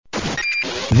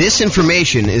This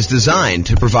information is designed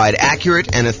to provide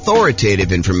accurate and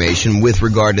authoritative information with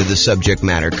regard to the subject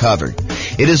matter covered.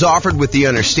 It is offered with the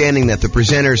understanding that the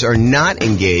presenters are not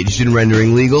engaged in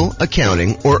rendering legal,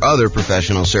 accounting, or other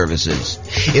professional services.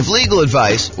 If legal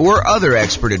advice or other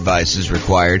expert advice is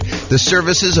required, the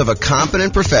services of a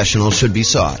competent professional should be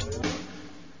sought.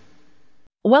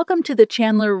 Welcome to the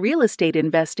Chandler Real Estate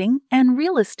Investing and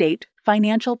Real Estate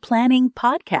Financial Planning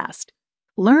Podcast.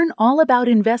 Learn all about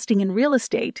investing in real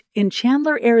estate in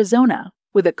Chandler, Arizona,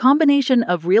 with a combination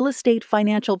of real estate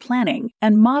financial planning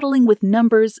and modeling with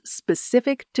numbers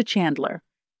specific to Chandler,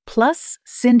 plus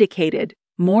syndicated,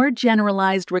 more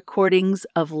generalized recordings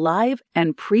of live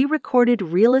and pre-recorded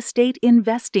real estate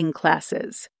investing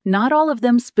classes, not all of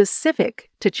them specific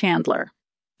to Chandler.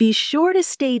 Be sure to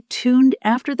stay tuned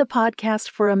after the podcast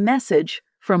for a message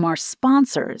from our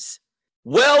sponsors.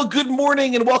 Well, good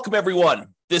morning and welcome, everyone.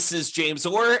 This is James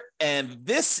Orr, and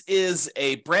this is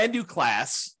a brand new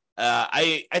class.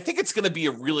 I think it's going to be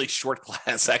a really short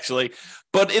class, actually,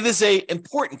 but it is an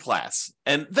important class,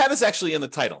 and that is actually in the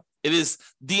title. It is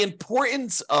the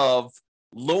importance of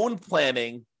loan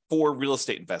planning for real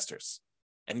estate investors.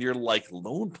 And you're like,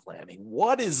 loan planning?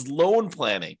 What is loan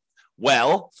planning?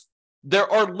 Well, there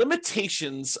are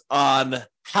limitations on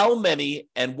how many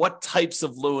and what types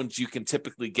of loans you can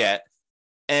typically get,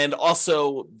 and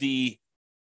also the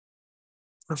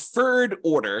preferred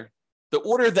order, the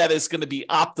order that is going to be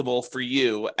optimal for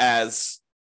you as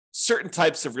certain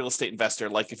types of real estate investor.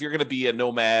 Like if you're going to be a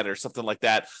nomad or something like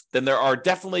that, then there are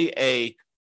definitely a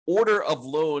order of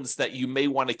loans that you may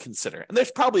want to consider. And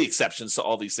there's probably exceptions to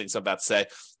all these things I'm about to say,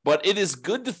 but it is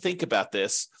good to think about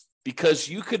this because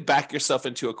you could back yourself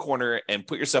into a corner and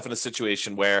put yourself in a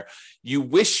situation where you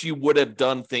wish you would have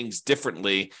done things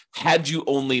differently had you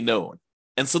only known.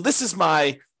 And so this is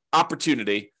my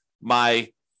opportunity, my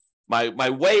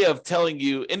way of telling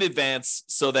you in advance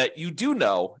so that you do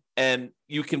know and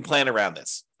you can plan around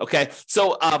this. Okay.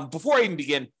 So before I even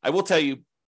begin, I will tell you,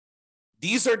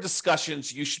 these are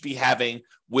discussions you should be having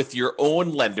with your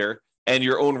own lender and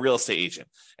your own real estate agent.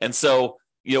 And so,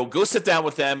 go sit down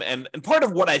with them. And part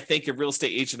of what I think a real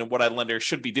estate agent and what a lender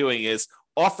should be doing is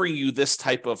offering you this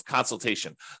type of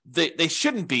consultation. They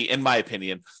shouldn't be, in my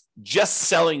opinion, just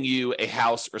selling you a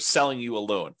house or selling you a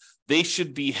loan. They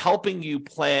should be helping you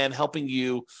plan, helping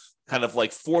you kind of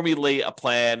like formulate a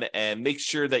plan and make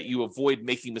sure that you avoid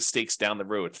making mistakes down the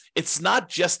road. It's not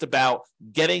just about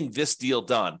getting this deal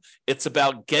done. It's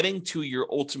about getting to your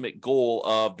ultimate goal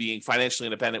of being financially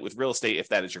independent with real estate, if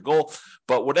that is your goal.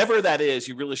 But whatever that is,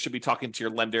 you really should be talking to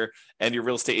your lender and your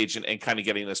real estate agent and kind of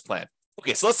getting this plan.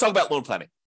 Okay, so let's talk about loan planning.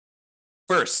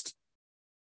 First,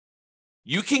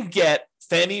 you can get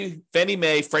Fannie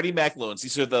Mae, Freddie Mac loans.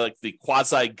 These are the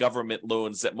quasi-government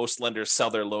loans that most lenders sell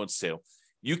their loans to.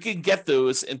 You can get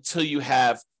those until you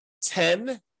have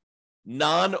 10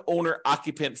 non-owner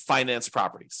occupant finance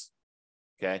properties.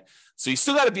 Okay, so you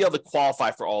still got to be able to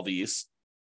qualify for all these,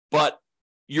 but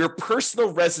your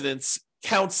personal residence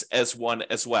counts as one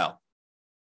as well.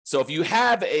 So if you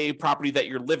have a property that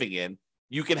you're living in,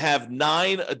 you can have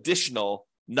 9 additional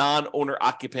non-owner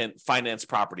occupant finance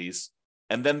properties.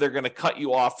 And then they're going to cut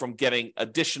you off from getting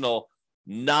additional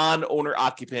non-owner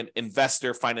occupant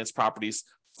investor finance properties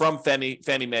from Fannie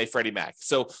Mae, Freddie Mac.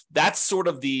 So that's sort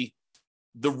of the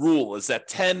rule, is that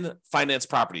 10 finance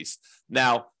properties.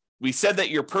 Now, we said that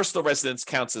your personal residence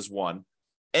counts as one.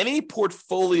 Any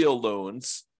portfolio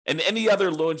loans and any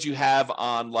other loans you have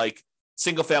on like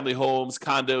single family homes,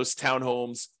 condos,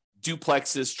 townhomes,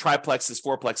 duplexes, triplexes,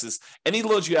 fourplexes, any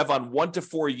loans you have on 1 to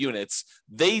 4 units,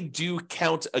 they do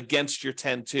count against your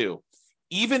 10 too,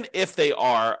 even if they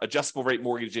are adjustable rate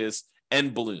mortgages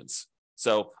and balloons.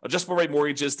 So adjustable rate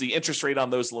mortgages, the interest rate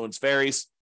on those loans varies.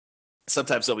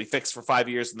 Sometimes they'll be fixed for 5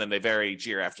 years and then they vary each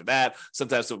year after that.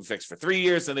 Sometimes they'll be fixed for 3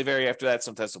 years and they vary after that.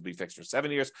 Sometimes they'll be fixed for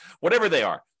 7 years, whatever they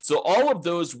are. So all of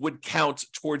those would count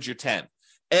towards your 10.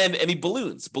 And any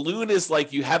balloons. Balloon is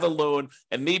like you have a loan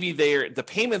and maybe the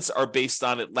payments are based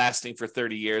on it lasting for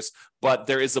 30 years, but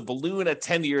there is a balloon at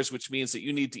 10 years, which means that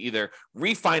you need to either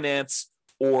refinance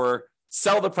or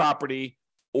sell the property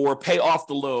or pay off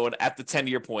the loan at the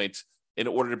 10-year point in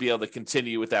order to be able to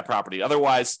continue with that property.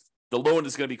 Otherwise, the loan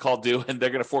is going to be called due and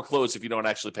they're going to foreclose if you don't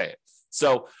actually pay it.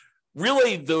 So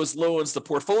really those loans, the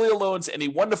portfolio loans, any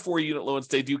 1 to 4 unit loans,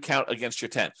 they do count against your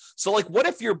 10. So like what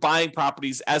if you're buying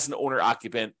properties as an owner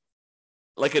occupant,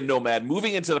 like a nomad,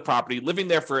 moving into the property, living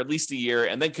there for at least a year,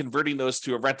 and then converting those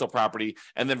to a rental property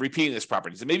and then repeating those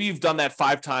properties? And maybe you've done that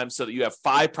 5 times so that you have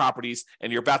 5 properties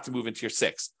and you're about to move into your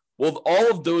 6th. Well, all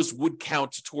of those would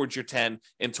count towards your 10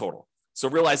 in total. So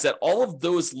realize that all of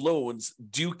those loans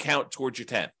do count towards your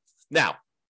 10. Now,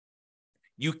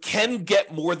 you can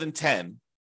get more than 10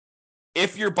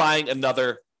 if you're buying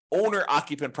another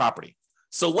owner-occupant property.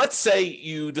 So let's say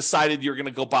you decided you're going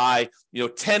to go buy,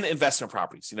 10 investment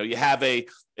properties. You have a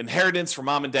inheritance from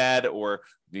mom and dad or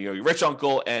your rich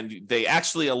uncle, and they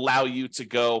actually allow you to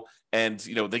go and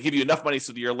they give you enough money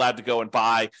so that you're allowed to go and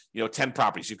buy 10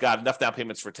 properties. You've got enough down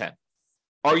payments for 10.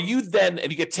 Are you then,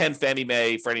 and you get 10 Fannie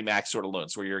Mae, Freddie Mac sort of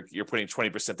loans where you're putting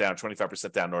 20% down,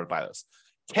 25% down in order to buy those.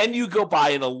 Can you go buy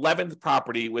an 11th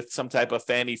property with some type of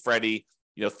Fannie, Freddie,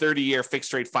 30-year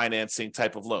fixed rate financing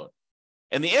type of loan?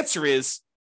 And the answer is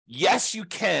yes, you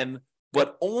can,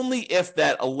 but only if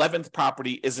that 11th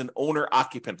property is an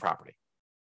owner-occupant property.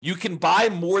 You can buy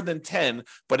more than 10,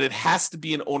 but it has to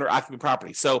be an owner-occupant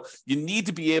property. So you need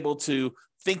to be able to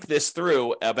think this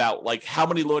through about like how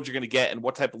many loans you're going to get and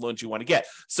what type of loans you want to get.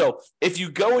 So if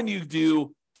you go and you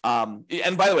do,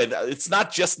 and by the way, it's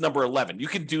not just number 11. You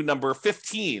can do number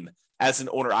 15 as an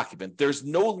owner-occupant. There's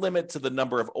no limit to the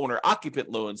number of owner-occupant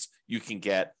loans you can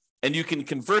get. And you can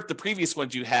convert the previous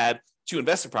ones you had to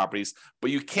investment properties,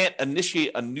 but you can't initiate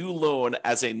a new loan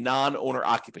as a non-owner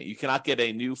occupant. You cannot get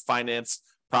a new finance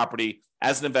property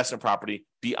as an investment property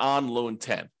beyond loan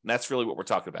 10. And that's really what we're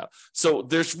talking about. So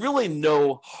there's really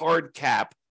no hard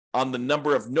cap on the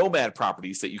number of nomad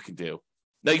properties that you can do.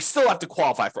 Now, you still have to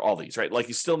qualify for all these, right? Like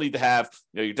you still need to have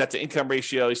your debt to income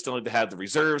ratio. You still need to have the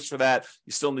reserves for that.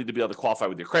 You still need to be able to qualify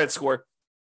with your credit score.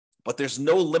 But there's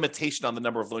no limitation on the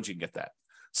number of loans you can get that.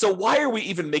 So why are we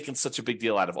even making such a big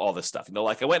deal out of all this stuff?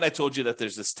 Like I went and I told you that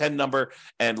there's this 10 number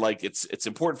and like it's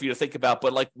important for you to think about,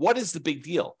 but like what is the big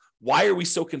deal? Why are we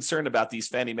so concerned about these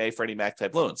Fannie Mae, Freddie Mac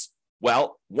type loans?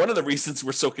 Well, one of the reasons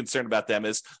we're so concerned about them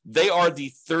is they are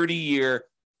the 30-year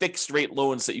fixed rate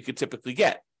loans that you could typically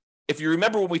get. If you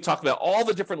remember when we talked about all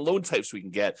the different loan types we can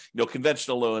get,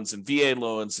 conventional loans and VA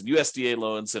loans and USDA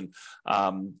loans and,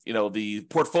 the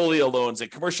portfolio loans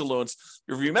and commercial loans,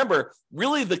 if you remember,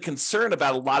 really the concern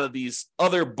about a lot of these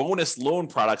other bonus loan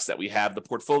products that we have, the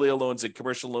portfolio loans and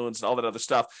commercial loans and all that other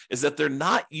stuff, is that they're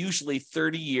not usually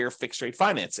 30-year fixed rate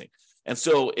financing. And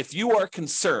so if you are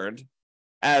concerned,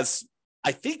 as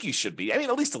I think you should be,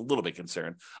 at least a little bit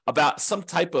concerned about some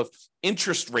type of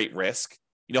interest rate risk,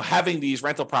 having these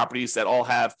rental properties that all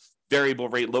have variable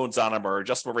rate loans on them or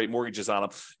adjustable rate mortgages on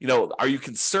them, are you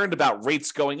concerned about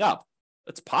rates going up?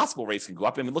 It's possible rates can go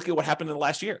up. Look at what happened in the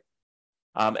last year.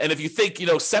 And if you think,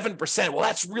 7%, well,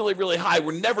 that's really, really high.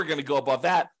 We're never going to go above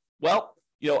that. Well,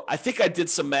 I think I did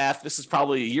some math. This is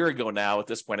probably a year ago now at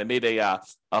this point. I made a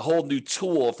whole new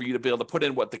tool for you to be able to put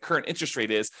in what the current interest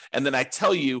rate is. And then I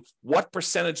tell you what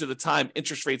percentage of the time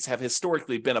interest rates have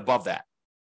historically been above that.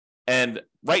 And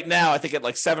right now, I think at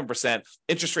like 7%,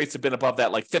 interest rates have been above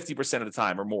that like 50% of the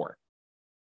time or more.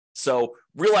 So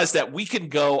realize that we can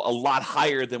go a lot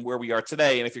higher than where we are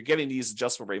today. And if you're getting these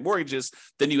adjustable rate mortgages,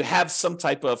 then you have some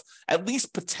type of at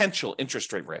least potential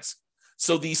interest rate risk.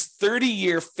 So these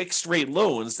 30-year fixed rate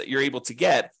loans that you're able to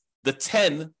get, the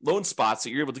 10 loan spots that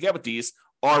you're able to get with these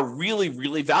are really,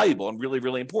 really valuable and really,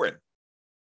 really important.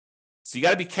 So you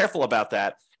got to be careful about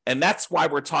that. And that's why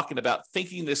we're talking about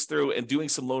thinking this through and doing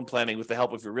some loan planning with the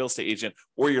help of your real estate agent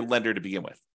or your lender to begin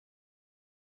with.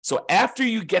 So after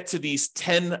you get to these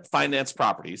 10 finance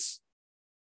properties,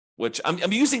 which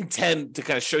I'm using 10 to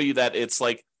kind of show you that it's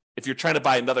like if you're trying to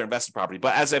buy another investment property.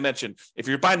 But as I mentioned, if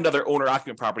you're buying another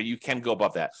owner-occupant property, you can go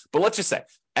above that. But let's just say,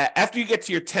 after you get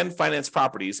to your 10 finance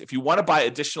properties, if you want to buy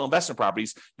additional investment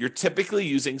properties, you're typically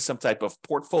using some type of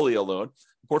portfolio loan.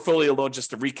 Portfolio loan, just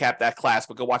to recap that class,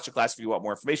 but go watch the class if you want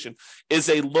more information, is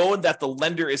a loan that the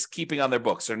lender is keeping on their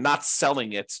books. They're not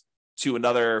selling it to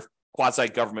another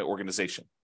quasi-government organization.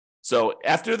 So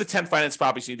after the 10 finance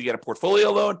properties, you need to get a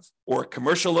portfolio loan or a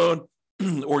commercial loan,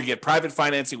 or you get private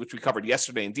financing, which we covered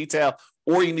yesterday in detail,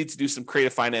 or you need to do some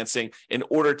creative financing in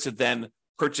order to then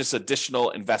purchase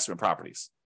additional investment properties.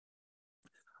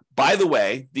 By the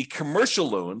way, the commercial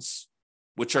loans,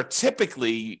 which are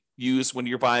typically used when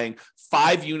you're buying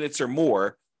 5 units or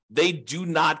more, they do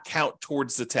not count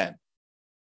towards the 10.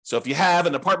 So if you have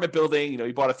an apartment building,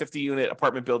 you bought a 50-unit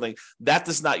apartment building, that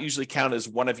does not usually count as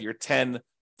one of your 10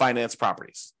 finance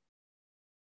properties.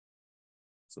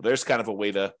 So there's kind of a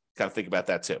way to kind of think about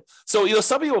that too. So,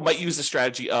 some people might use the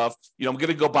strategy of, I'm going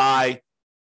to go buy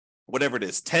whatever it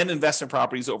is, 10 investment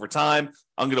properties over time.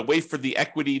 I'm going to wait for the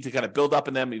equity to kind of build up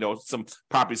in them. Some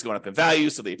properties going up in value,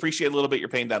 so they appreciate a little bit. You're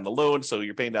paying down the loan, so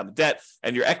you're paying down the debt,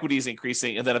 and your equity is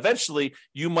increasing. And then eventually,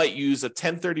 you might use a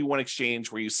 1031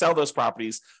 exchange where you sell those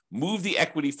properties, move the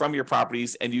equity from your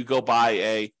properties, and you go buy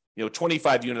a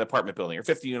 25-unit apartment building or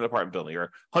 50-unit apartment building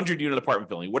or 100-unit apartment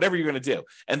building, whatever you're going to do.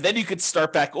 And then you could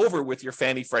start back over with your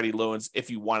Fannie Freddie loans if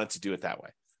you wanted to do it that way.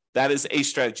 That is a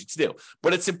strategy to do.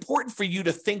 But it's important for you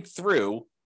to think through,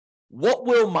 what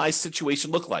will my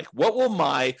situation look like? What will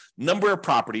my number of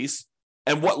properties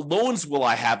and what loans will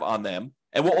I have on them?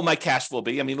 And what will my cash flow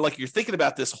be? I mean, like, you're thinking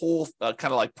about this whole kind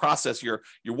of like process, your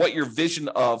vision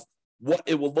of what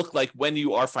it will look like when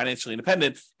you are financially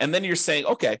independent. And then you're saying,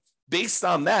 okay, based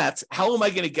on that, how am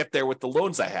I going to get there with the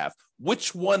loans I have?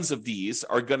 Which ones of these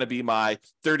are going to be my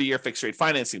 30-year fixed rate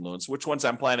financing loans? Which ones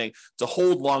I'm planning to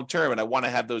hold long term? And I want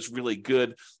to have those really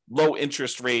good low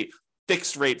interest rate,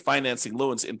 fixed rate financing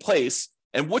loans in place.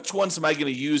 And which ones am I going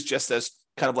to use just as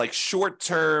kind of like short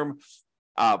term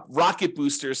rocket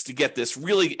boosters to get this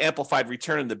really amplified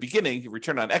return in the beginning,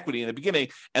 return on equity in the beginning,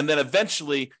 and then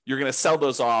eventually you're going to sell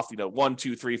those off, 1,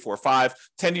 2, 3, 4, 5,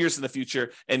 10 years in the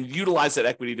future, and utilize that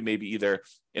equity to maybe either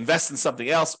invest in something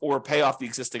else or pay off the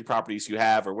existing properties you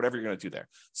have or whatever you're going to do there.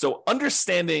 So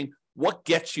understanding what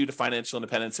gets you to financial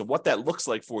independence and what that looks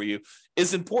like for you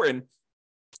is important.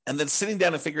 And then sitting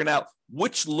down and figuring out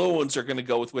which loans are going to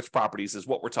go with which properties is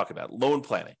what we're talking about. Loan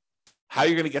planning. How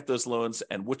you're going to get those loans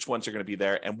and which ones are going to be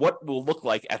there and what will look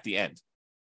like at the end.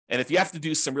 And if you have to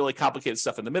do some really complicated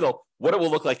stuff in the middle, what it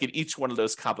will look like in each one of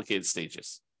those complicated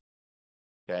stages.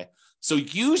 Okay. So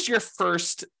use your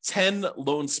first 10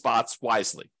 loan spots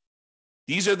wisely.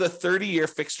 These are the 30-year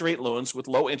fixed rate loans with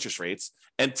low interest rates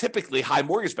and typically high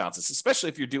mortgage balances, especially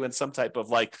if you're doing some type of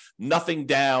like nothing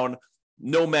down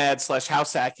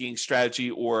nomad/house hacking strategy,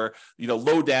 or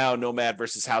low down nomad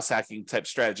versus house hacking type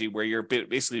strategy, where you're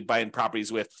basically buying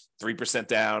properties with 3%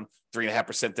 down,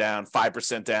 3.5% down,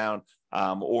 5% down,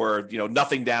 or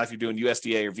nothing down if you're doing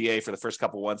USDA or VA for the first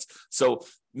couple ones. So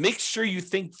make sure you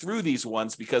think through these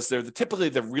ones, because they're typically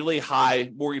the really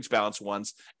high mortgage balance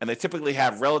ones, and they typically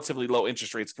have relatively low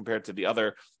interest rates compared to the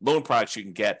other loan products you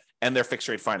can get, and they're fixed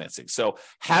rate financing. So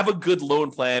have a good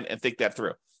loan plan and think that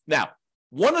through. Now,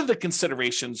 one of the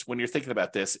considerations when you're thinking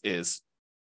about this is,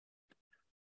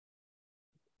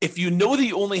 if you know that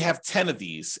you only have 10 of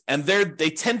these, and they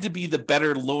tend to be the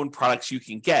better loan products you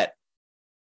can get,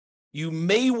 you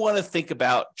may want to think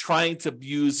about trying to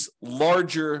use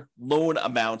larger loan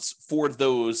amounts for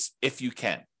those if you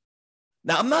can.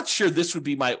 Now, I'm not sure this would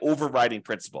be my overriding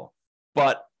principle,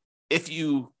 but if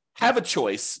you have a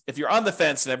choice, if you're on the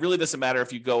fence, and it really doesn't matter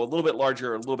if you go a little bit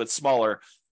larger or a little bit smaller,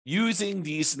 using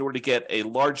these in order to get a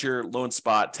larger loan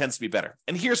spot tends to be better.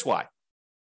 And here's why.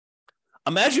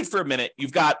 Imagine for a minute,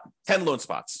 you've got 10 loan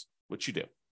spots, which you do.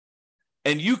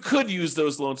 And you could use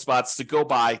those loan spots to go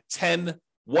buy 10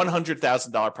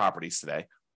 $100,000 properties today.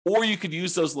 Or you could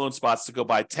use those loan spots to go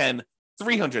buy 10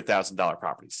 $300,000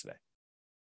 properties today.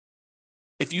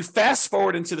 If you fast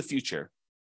forward into the future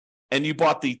and you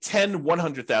bought the 10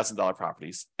 $100,000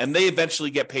 properties and they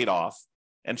eventually get paid off,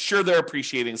 and sure, they're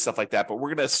appreciating and stuff like that, but we're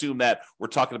going to assume that we're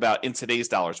talking about in today's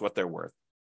dollars what they're worth.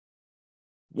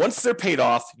 Once they're paid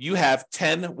off, you have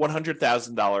 10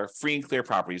 $100,000 free and clear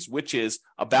properties, which is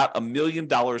about $1 million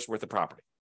worth of property.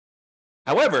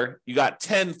 However, you got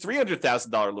 10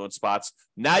 $300,000 loan spots.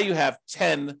 Now you have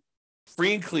 10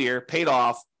 free and clear, paid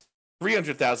off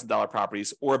 $300,000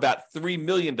 properties, or about $3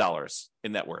 million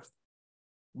in net worth.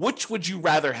 Which would you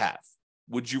rather have?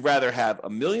 Would you rather have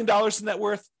 $1 million in net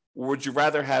worth? Or would you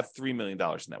rather have $3 million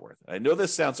in net worth? I know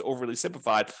this sounds overly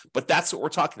simplified, but that's what we're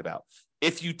talking about.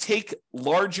 If you take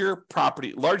larger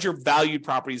valued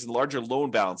properties and larger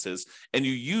loan balances, and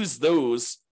you use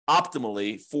those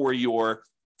optimally for your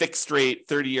fixed rate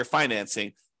 30-year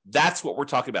financing, that's what we're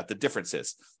talking about. The difference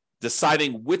is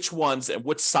deciding which ones and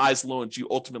which size loans you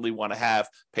ultimately want to have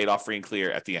paid off free and clear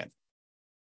at the end.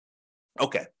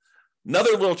 Okay,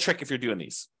 another little trick if you're doing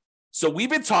these. So we've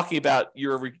been talking about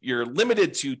you're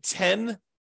limited to 10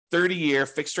 30-year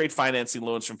fixed rate financing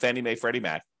loans from Fannie Mae, Freddie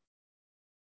Mac.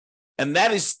 And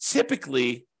that is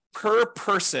typically per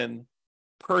person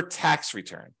per tax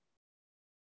return.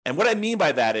 And what I mean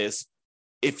by that is,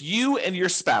 if you and your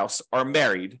spouse are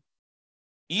married,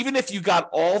 even if you got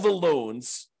all the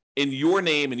loans in your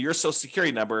name and your social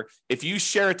security number, if you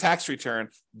share a tax return,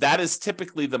 that is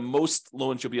typically the most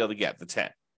loans you'll be able to get, the 10.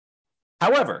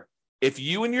 However, if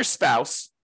you and your spouse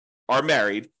are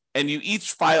married and you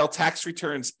each file tax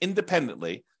returns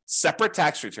independently, separate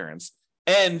tax returns,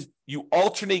 and you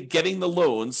alternate getting the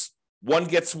loans, one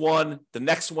gets one, the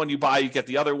next one you buy, you get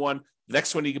the other one, the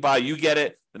next one you buy, you get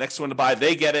it, the next one to buy,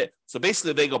 they get it. So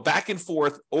basically they go back and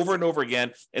forth over and over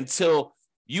again until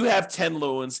you have 10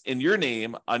 loans in your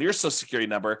name, on your social security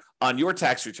number, on your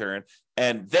tax return,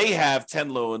 and they have 10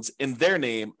 loans in their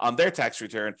name on their tax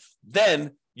return.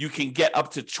 Then you can get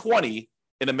up to 20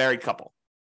 in a married couple.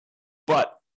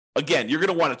 But again, you're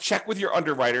going to want to check with your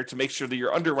underwriter to make sure that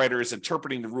your underwriter is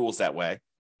interpreting the rules that way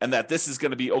and that this is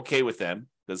going to be okay with them.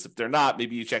 Because if they're not,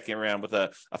 maybe you check in around with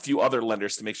a few other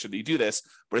lenders to make sure that you do this.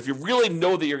 But if you really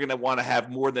know that you're going to want to have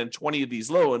more than 20 of these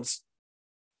loans,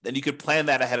 then you could plan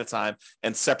that ahead of time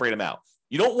and separate them out.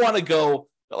 You don't want to go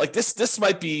like this. This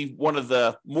might be one of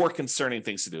the more concerning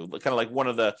things to do, kind of like one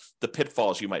of the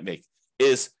pitfalls you might make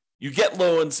is you get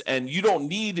loans and you don't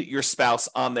need your spouse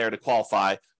on there to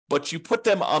qualify, but you put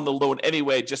them on the loan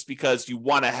anyway, just because you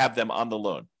want to have them on the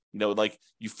loan. Like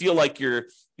you feel like you're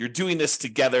doing this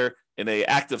together in an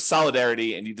act of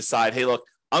solidarity, and you decide, hey, look,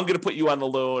 I'm going to put you on the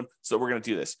loan, so we're going to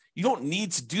do this. You don't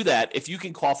need to do that if you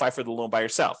can qualify for the loan by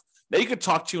yourself. Now, you could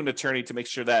talk to an attorney to make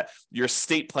sure that your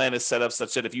estate plan is set up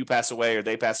such that if you pass away or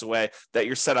they pass away, that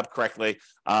you're set up correctly.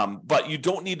 But you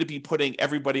don't need to be putting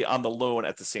everybody on the loan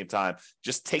at the same time.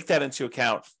 Just take that into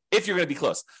account if you're going to be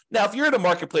close. Now, if you're in a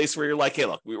marketplace where you're like, hey,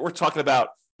 look, we're talking about,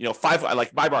 I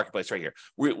like my marketplace right here.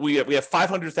 We have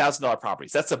 $500,000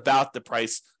 properties. That's about the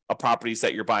price of properties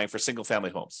that you're buying for single family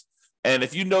homes. And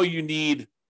if you know you need,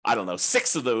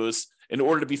 6 of those in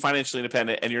order to be financially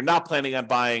independent, and you're not planning on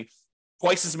buying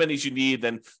twice as many as you need,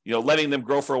 then letting them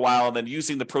grow for a while and then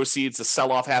using the proceeds to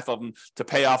sell off half of them to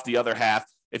pay off the other half.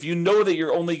 If you know that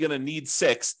you're only going to need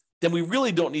 6, then we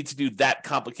really don't need to do that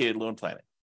complicated loan planning.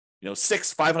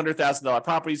 6 $500,000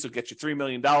 properties will get you $3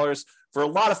 million. For a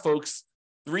lot of folks,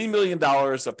 $3 million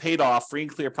of paid off free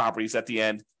and clear properties at the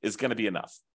end is going to be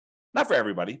enough. Not for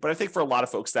everybody, but I think for a lot of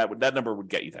folks that number would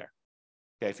get you there.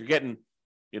 Okay, if you're getting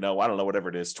whatever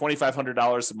it is,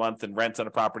 $2,500 a month in rent on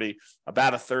a property,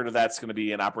 about a third of that's going to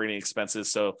be in operating expenses.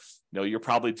 So, you're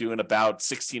probably doing about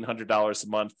 $1,600 a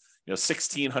month.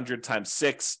 1,600 times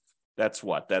 6, that's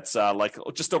what? That's like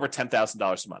just over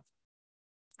 $10,000 a month,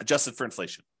 adjusted for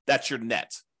inflation. That's your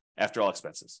net after all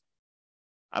expenses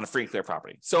on a free and clear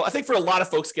property. So I think for a lot of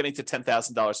folks, getting to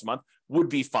 $10,000 a month would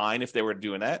be fine if they were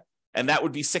doing that. And that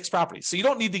would be 6 properties. So you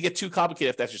don't need to get too complicated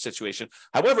if that's your situation.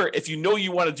 However, if you know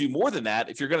you want to do more than that,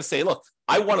 if you're going to say, look,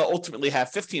 I want to ultimately have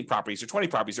 15 properties or 20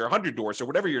 properties or 100 doors or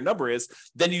whatever your number is,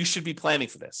 then you should be planning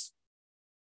for this.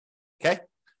 Okay?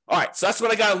 All right. So that's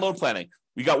what I got on loan planning.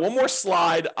 We got one more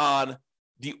slide on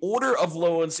the order of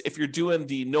loans if you're doing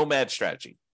the nomad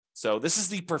strategy. So this is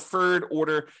the preferred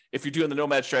order if you're doing the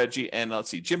nomad strategy. And let's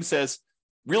see, Jim says,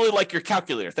 really like your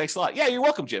calculator. Thanks a lot. Yeah, you're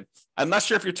welcome, Jim. I'm not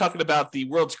sure if you're talking about the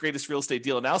world's greatest real estate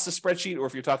deal analysis spreadsheet or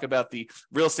if you're talking about the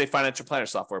real estate financial planner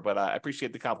software, but I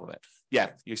appreciate the compliment.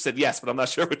 Yeah, you said yes, but I'm not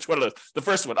sure which one of those. The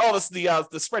first one. Oh, this is the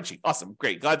spreadsheet. Awesome.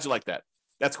 Great. Glad you like that.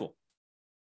 That's cool.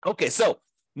 Okay, so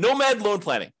nomad loan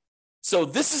planning. So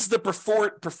this is the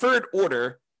preferred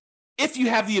order if you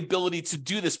have the ability to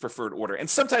do this preferred order. And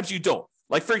sometimes you don't.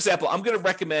 Like, for example, I'm going to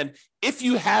recommend if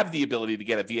you have the ability to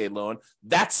get a VA loan,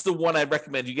 that's the one I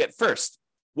recommend you get first.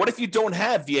 What if you don't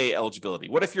have VA eligibility?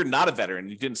 What if you're not a veteran and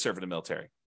you didn't serve in the military?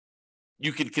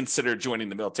 You could consider joining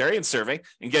the military and serving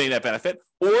and getting that benefit.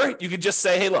 Or you could just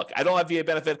say, hey, look, I don't have VA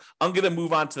benefit. I'm going to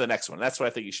move on to the next one. That's what I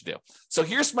think you should do. So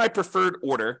here's my preferred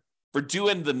order for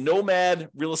doing the nomad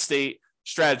real estate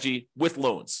strategy with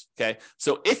loans. Okay.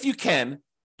 So if you can,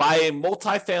 buy a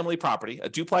multifamily property, a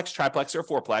duplex, triplex, or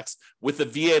fourplex with a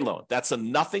VA loan. That's a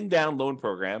nothing down loan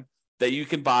program that you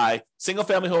can buy single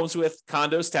family homes with,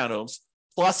 condos, townhomes.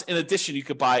 Plus, in addition, you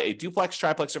could buy a duplex,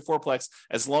 triplex, or fourplex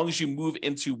as long as you move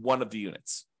into one of the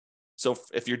units. So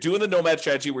if you're doing the nomad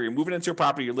strategy where you're moving into a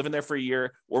property, you're living there for a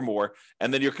year or more,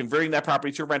 and then you're converting that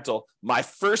property to a rental, my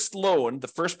first loan, the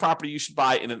first property you should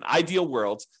buy in an ideal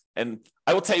world, and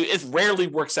I will tell you, it rarely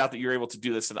works out that you're able to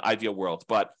do this in an ideal world,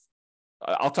 but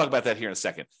I'll talk about that here in a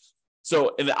second.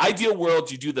 So in the ideal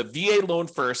world, you do the VA loan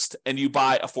first and you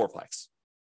buy a fourplex.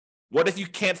 What if you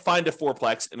can't find a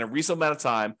fourplex in a reasonable amount of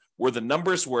time where the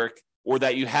numbers work or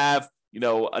that you have,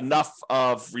 enough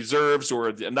of reserves or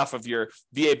enough of your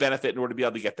VA benefit in order to be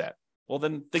able to get that? Well,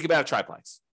 then think about a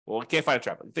triplex. Well, you can't find a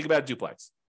triplex. Think about a duplex.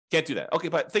 Can't do that. Okay,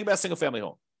 but think about a single family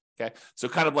home. Okay, so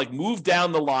kind of like move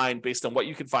down the line based on what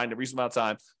you can find in a reasonable amount of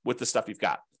time with the stuff you've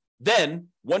got. Then,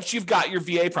 once you've got your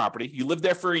VA property, you live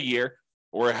there for a year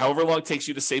or however long it takes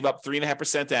you to save up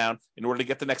 3.5% down in order to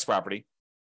get the next property.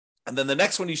 And then the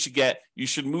next one you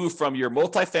should move from your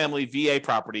multifamily VA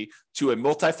property to a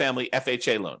multifamily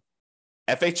FHA loan.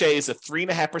 FHA is a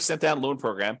 3.5% down loan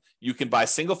program. You can buy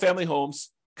single family homes,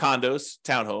 condos,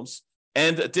 townhomes,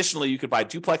 and additionally, you could buy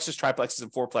duplexes, triplexes,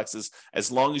 and fourplexes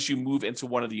as long as you move into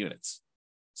one of the units.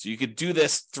 So you could do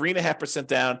this 3.5%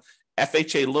 down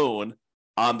FHA loan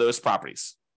on those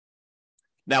properties.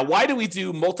 Now, why do we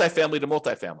do multifamily to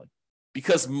multifamily?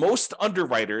 Because most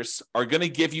underwriters are going to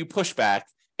give you pushback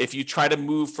if you try to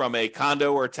move from a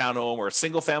condo or a townhome or a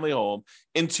single family home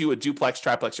into a duplex,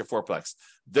 triplex, or fourplex.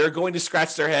 They're going to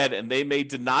scratch their head and they may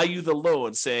deny you the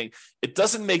loan saying, it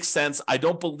doesn't make sense. I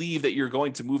don't believe that you're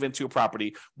going to move into a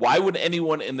property. Why would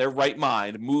anyone in their right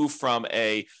mind move from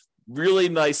a really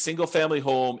nice single family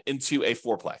home into a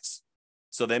fourplex?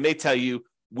 So they may tell you,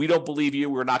 we don't believe you.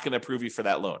 We're not going to approve you for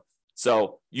that loan.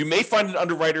 So you may find an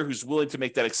underwriter who's willing to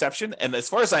make that exception. And as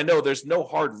far as I know, there's no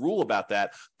hard rule about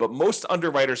that. But most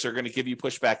underwriters are going to give you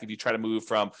pushback if you try to move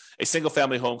from a single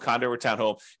family home, condo, or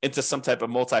townhome into some type of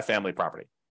multifamily property.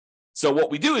 So what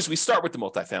we do is we start with the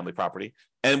multifamily property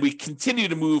and we continue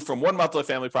to move from one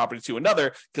multifamily property to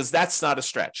another because that's not a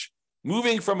stretch.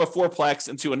 Moving from a fourplex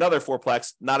into another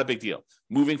fourplex, not a big deal.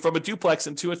 Moving from a duplex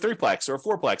into a threeplex or a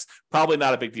fourplex, probably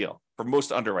not a big deal for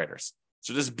most underwriters.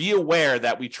 So just be aware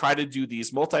that we try to do these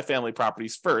multifamily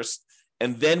properties first,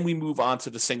 and then we move on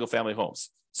to the single family homes.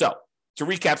 So to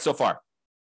recap so far,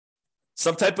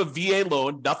 some type of VA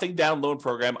loan, nothing down loan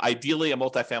program, ideally a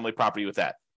multifamily property with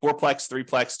that. Fourplex,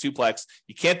 threeplex, twoplex.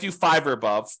 You can't do 5 or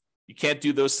above. You can't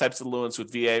do those types of loans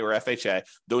with VA or FHA.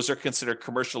 Those are considered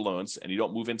commercial loans, and you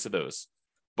don't move into those.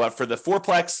 But for the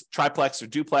fourplex, triplex, or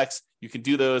duplex, you can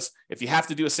do those. If you have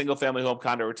to do a single family home,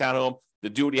 condo, or townhome,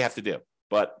 then do what you have to do.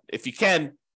 But if you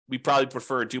can, we probably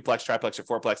prefer a duplex, triplex, or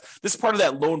fourplex. This is part of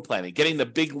that loan planning, getting the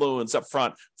big loans up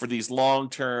front for these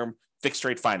long-term fixed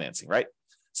rate financing, right?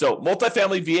 So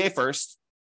multifamily VA first,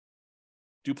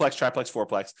 duplex, triplex,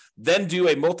 fourplex, then do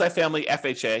a multifamily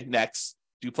FHA next,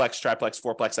 duplex, triplex,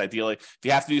 fourplex ideally. If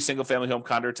you have to do single family home,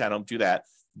 condo, or townhome, do that.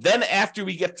 Then after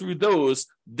we get through those,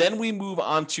 then we move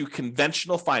on to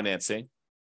conventional financing,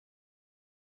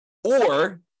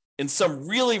 or in some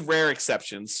really rare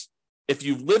exceptions, if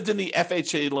you've lived in the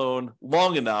FHA loan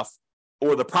long enough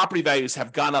or the property values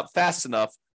have gone up fast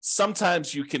enough,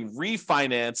 sometimes you can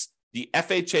refinance the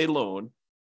FHA loan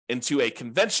into a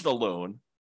conventional loan,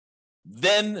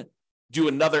 then do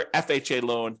another FHA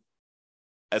loan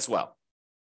as well.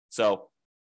 So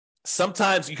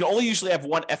sometimes you can only usually have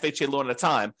one FHA loan at a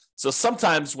time. So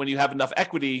sometimes when you have enough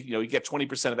equity, you get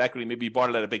 20% of equity, maybe you bought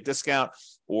it at a big discount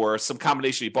or some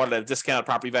combination, you bought it at a discount,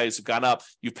 property values have gone up,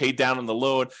 you paid down on the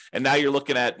loan, and now you're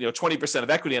looking at 20% of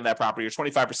equity in that property or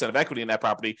 25% of equity in that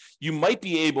property. You might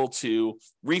be able to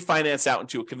refinance out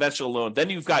into a conventional loan.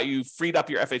 Then you freed up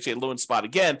your FHA loan spot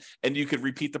again, and you could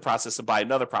repeat the process and buy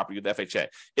another property with FHA.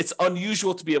 It's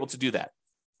unusual to be able to do that.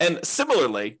 And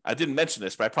similarly, I didn't mention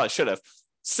this, but I probably should have.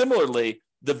 Similarly,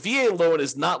 the VA loan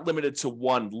is not limited to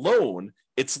one loan.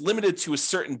 It's limited to a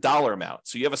certain dollar amount.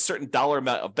 So you have a certain dollar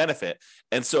amount of benefit.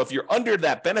 And so if you're under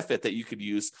that benefit that you could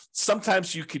use,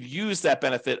 sometimes you could use that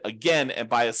benefit again and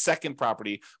buy a second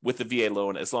property with the VA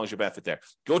loan as long as your benefit there.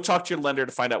 Go talk to your lender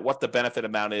to find out what the benefit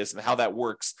amount is and how that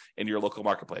works in your local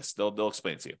marketplace. They'll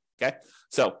explain it to you. Okay.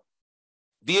 So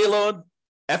VA loan,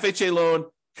 FHA loan,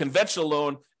 conventional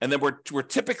loan, and then we're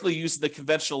typically using the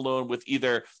conventional loan with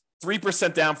either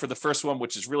 3% down for the first one,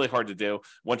 which is really hard to do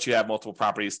once you have multiple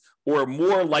properties, or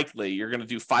more likely you're going to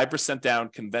do 5% down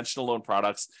conventional loan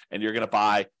products, and you're going to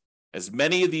buy as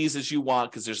many of these as you want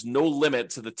because there's no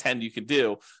limit to the 10 you can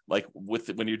do. Like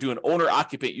when you're doing owner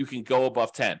occupant, you can go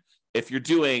above 10. If you're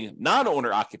doing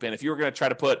non-owner occupant, if you were going to try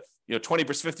to put 20%,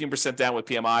 15% down with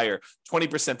PMI or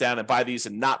 20% down and buy these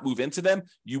and not move into them,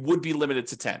 you would be limited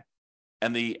to 10.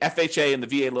 And the FHA and the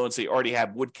VA loans that you already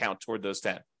have would count toward those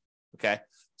 10. Okay.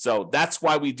 So that's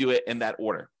why we do it in that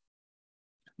order.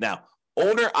 Now,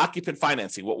 owner occupant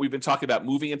financing, what we've been talking about,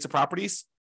 moving into properties,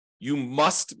 you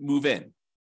must move in.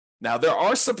 Now, there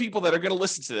are some people that are going to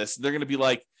listen to this. And they're going to be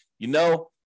like,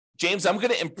 James, I'm going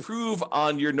to improve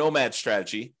on your nomad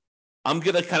strategy. I'm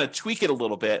going to kind of tweak it a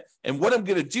little bit. And what I'm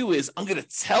going to do is I'm going to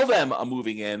tell them I'm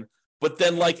moving in. But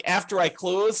then after I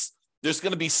close, there's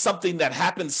going to be something that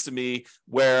happens to me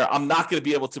where I'm not going to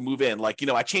be able to move in.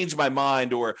 I changed my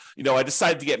mind, or, I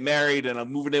decided to get married and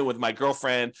I'm moving in with my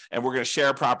girlfriend and we're going to share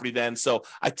a property then. So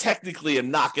I technically am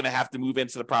not going to have to move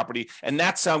into the property. And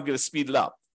that's how I'm going to speed it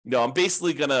up. I'm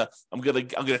basically I'm going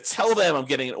to tell them I'm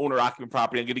getting an owner occupant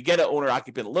property. I'm going to get an owner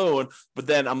occupant loan, but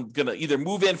then I'm going to either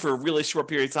move in for a really short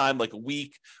period of time, like a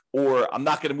week, or I'm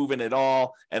not going to move in at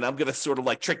all. And I'm going to sort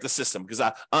of trick the system because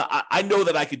I know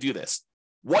that I could do this.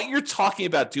 What you're talking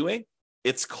about doing,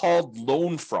 it's called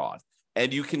loan fraud,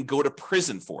 and you can go to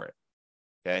prison for it,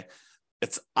 okay?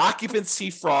 It's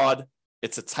occupancy fraud.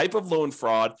 It's a type of loan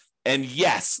fraud, and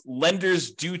yes,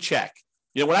 lenders do check.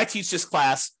 When I teach this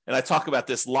class, and I talk about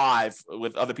this live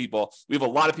with other people, we have a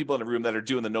lot of people in the room that are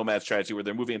doing the nomad strategy where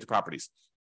they're moving into properties.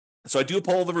 So I do a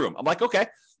poll of the room. I'm like, okay,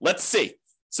 let's see.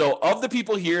 So of the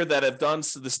people here that have done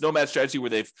this nomad strategy where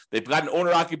they've got an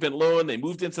owner-occupant loan, they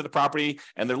moved into the property,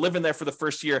 and they're living there for the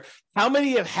first year, how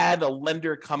many have had a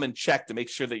lender come and check to make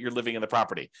sure that you're living in the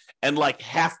property? And like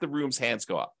half the room's hands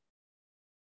go up.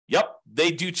 Yep,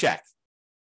 they do check.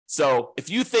 So if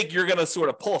you think you're going to sort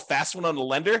of pull a fast one on the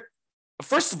lender,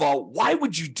 first of all, why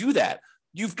would you do that?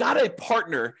 You've got a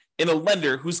partner in a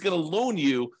lender who's going to loan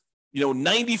you,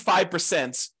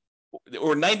 95%,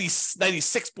 or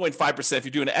 96.5% if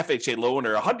you're doing an FHA loan,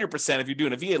 or 100% if you're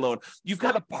doing a VA loan. You've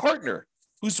got a partner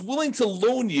who's willing to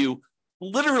loan you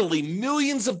literally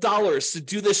millions of dollars to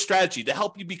do this strategy to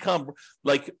help you become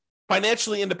like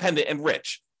financially independent and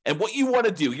rich. And what you want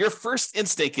to do, your first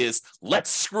instinct is, let's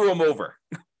screw them over.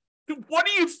 What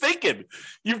are you thinking?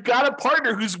 You've got a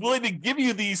partner who's willing to give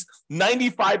you these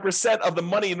 95% of the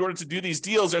money in order to do these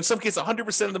deals, or in some cases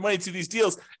 100% of the money to do these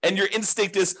deals, and your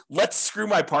instinct is, let's screw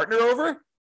my partner over?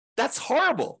 That's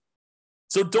horrible.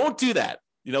 So don't do that.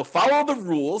 Follow the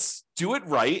rules, do it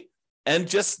right, and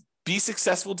just be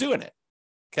successful doing it.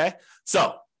 Okay?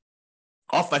 So,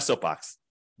 off my soapbox.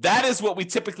 That is what we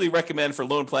typically recommend for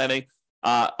loan planning.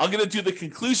 I'm going to do the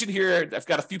conclusion here. I've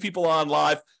got a few people on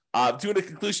live. Doing a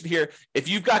conclusion here. If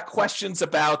you've got questions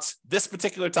about this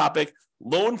particular topic,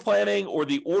 loan planning, or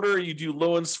the order you do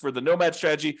loans for the nomad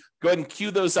strategy, go ahead and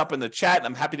queue those up in the chat, and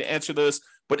I'm happy to answer those.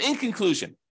 But in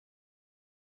conclusion,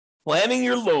 planning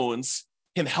your loans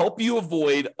can help you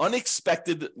avoid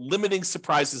unexpected limiting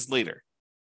surprises later.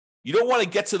 You don't want to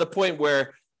get to the point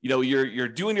where you're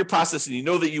doing your process and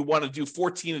that you want to do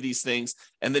 14 of these things,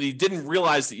 and then you didn't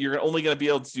realize that you're only going to be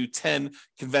able to do 10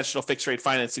 conventional fixed rate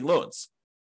financing loans.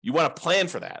 You want to plan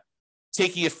for that,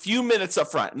 taking a few minutes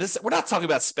up front. And we're not talking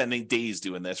about spending days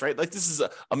doing this, right? Like, this is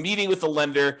a meeting with the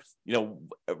lender,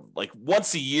 like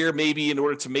once a year, maybe, in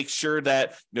order to make sure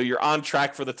that, you're on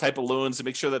track for the type of loans, and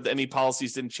make sure that any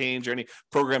policies didn't change or any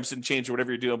programs didn't change or whatever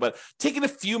you're doing. But taking a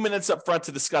few minutes up front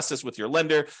to discuss this with your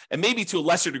lender, and maybe to a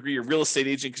lesser degree, your real estate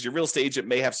agent, because your real estate agent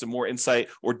may have some more insight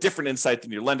or different insight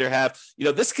than your lender have.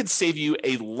 This could save you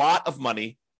a lot of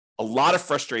money, a lot of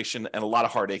frustration, and a lot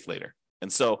of heartache later.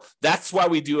 And so that's why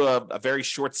we do a very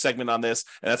short segment on this.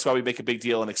 And that's why we make a big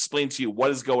deal and explain to you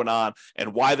what is going on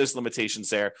and why there's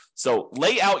limitations there. So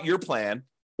lay out your plan,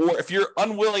 or if you're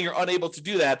unwilling or unable to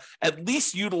do that, at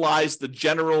least utilize the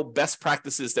general best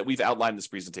practices that we've outlined in this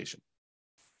presentation.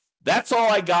 That's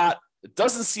all I got. It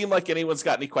doesn't seem like anyone's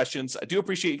got any questions. I do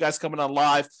appreciate you guys coming on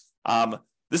live.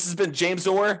 This has been James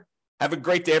Orr. Have a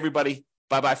great day, everybody.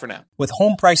 Bye-bye for now. With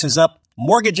home prices up,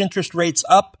 mortgage interest rates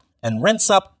up, and rents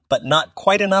up, but not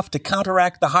quite enough to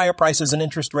counteract the higher prices and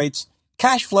interest rates,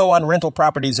 cash flow on rental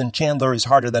properties in Chandler is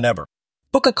harder than ever.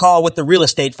 Book a call with the Real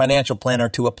Estate Financial Planner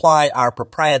to apply our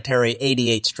proprietary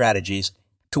 88 strategies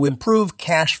to improve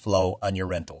cash flow on your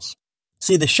rentals.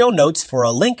 See the show notes for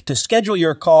a link to schedule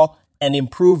your call and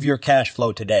improve your cash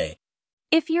flow today.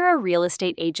 If you're a real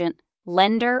estate agent,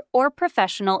 lender, or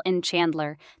professional in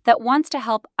Chandler that wants to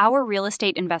help our real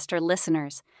estate investor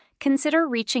listeners, consider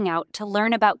reaching out to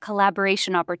learn about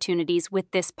collaboration opportunities with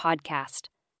this podcast.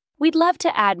 We'd love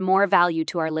to add more value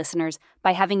to our listeners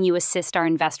by having you assist our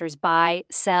investors buy,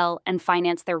 sell, and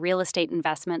finance their real estate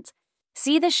investments.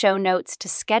 See the show notes to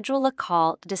schedule a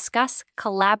call to discuss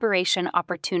collaboration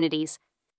opportunities.